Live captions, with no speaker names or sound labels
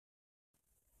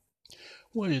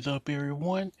What is up,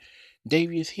 everyone?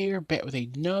 Davey is here, back with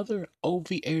another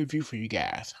OVA review for you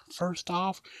guys. First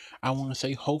off, I want to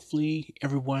say hopefully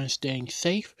everyone's staying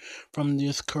safe from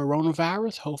this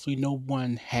coronavirus. Hopefully no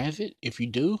one has it. If you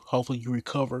do, hopefully you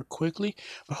recover quickly.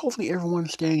 But hopefully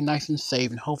everyone's staying nice and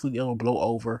safe, and hopefully it'll blow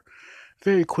over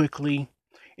very quickly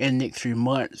in the next few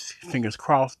months. Fingers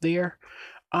crossed there.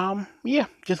 Yeah,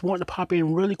 just wanted to pop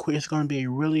in really quick. It's going to be a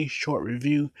really short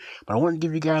review, but I want to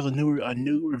give you guys a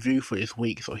new review for this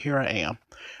week. So here I am.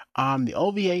 The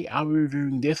OVA I'll be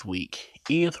reviewing this week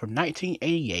is from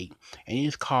 1988, and it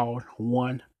is called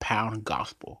One Pound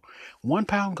Gospel. One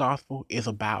Pound Gospel is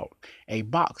about a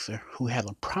boxer who has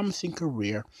a promising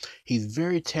career. He's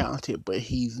very talented, but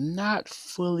he's not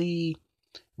fully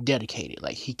dedicated.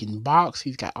 Like, he can box,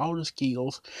 he's got all the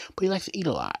skills, but he likes to eat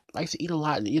a lot. Likes to eat a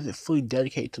lot and isn't fully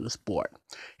dedicated to the sport.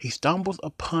 He stumbles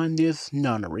upon this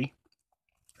nunnery,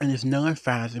 and this nun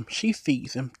finds him. She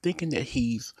feeds him, thinking that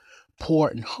he's poor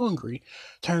and hungry.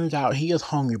 Turns out he is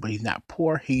hungry, but he's not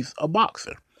poor. He's a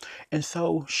boxer. And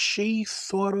so she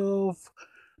sort of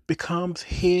becomes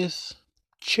his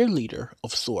cheerleader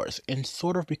of sorts and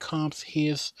sort of becomes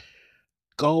his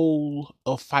goal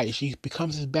of fight. She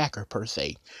becomes his backer, per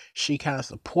se. She kind of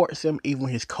supports him even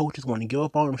when his coaches want to give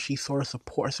up on him. She sort of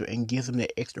supports him and gives him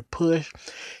that extra push.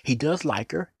 He does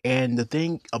like her, and the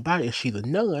thing about it is she's a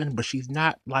nun, but she's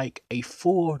not like a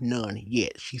full nun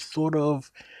yet. She's sort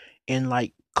of in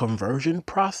like conversion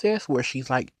process where she's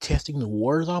like testing the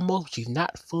waters almost. She's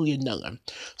not fully a nun.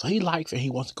 So he likes her, he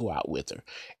wants to go out with her.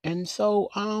 And so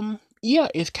yeah,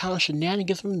 it's kind of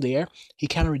shenanigans from there. He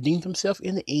kind of redeems himself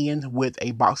in the end with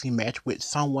a boxing match with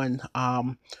someone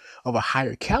of a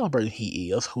higher caliber than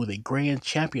he is, who's a grand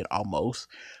champion almost.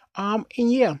 And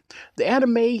yeah, the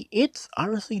anime, it's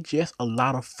honestly just a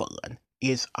lot of fun.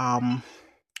 It's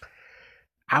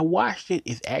I watched it.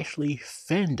 It's actually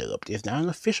fan dubbed. It's not an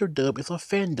official dub. It's a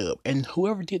fan dub, and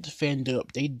whoever did the fan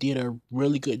dub, they did a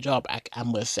really good job. I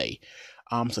must say.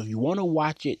 So if you want to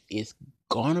watch it, it's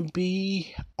gonna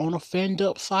be on a fan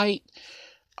dub site,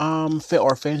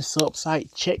 or fan sub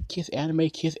site. Check Kiss Anime.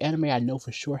 Kiss Anime, I know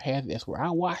for sure has it. That's where I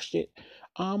watched it.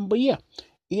 But yeah,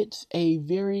 it's a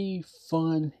very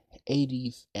fun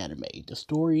 80s anime. The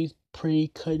story's pretty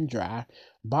cut and dry.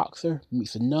 Boxer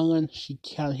meets a nun. She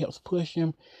kind of helps push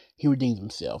him. He redeems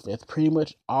himself. That's pretty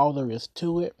much all there is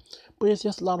to it. But it's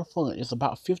just a lot of fun. It's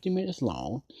about 50 minutes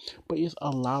long, but it's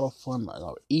a lot of fun.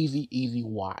 Easy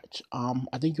watch.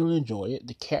 I think you'll enjoy it.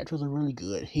 The characters are really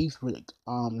good.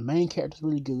 The main character's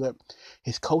really good.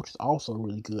 His coach is also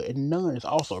really good, and Nun is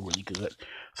also really good.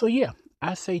 So yeah,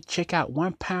 I say check out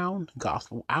One Pound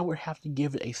Gospel. I would have to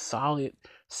give it a solid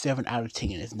 7 out of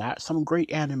 10. It's not some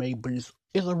great anime, but it's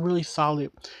a really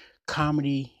solid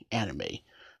comedy anime.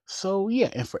 So yeah,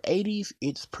 and for 80s,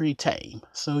 it's pretty tame.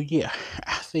 So yeah,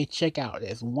 I say check out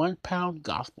as One Pound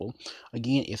Gospel.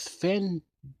 Again, it's fan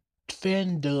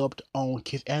dubbed on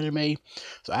Kiss Anime.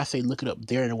 So I say look it up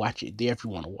there and watch it there if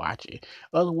you want to watch it.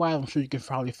 Otherwise, I'm sure you can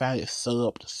probably find it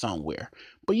subbed somewhere.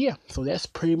 But yeah, so that's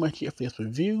pretty much it for this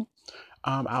review.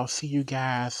 I'll see you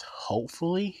guys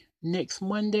hopefully next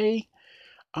Monday.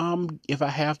 If I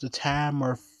have the time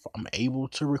or if I'm able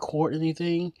to record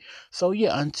anything. So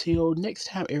yeah, until next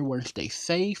time, everyone stay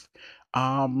safe.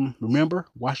 Remember,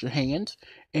 wash your hands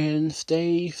and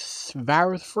stay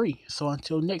virus free. So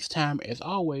until next time, as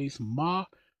always,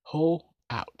 Maho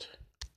out.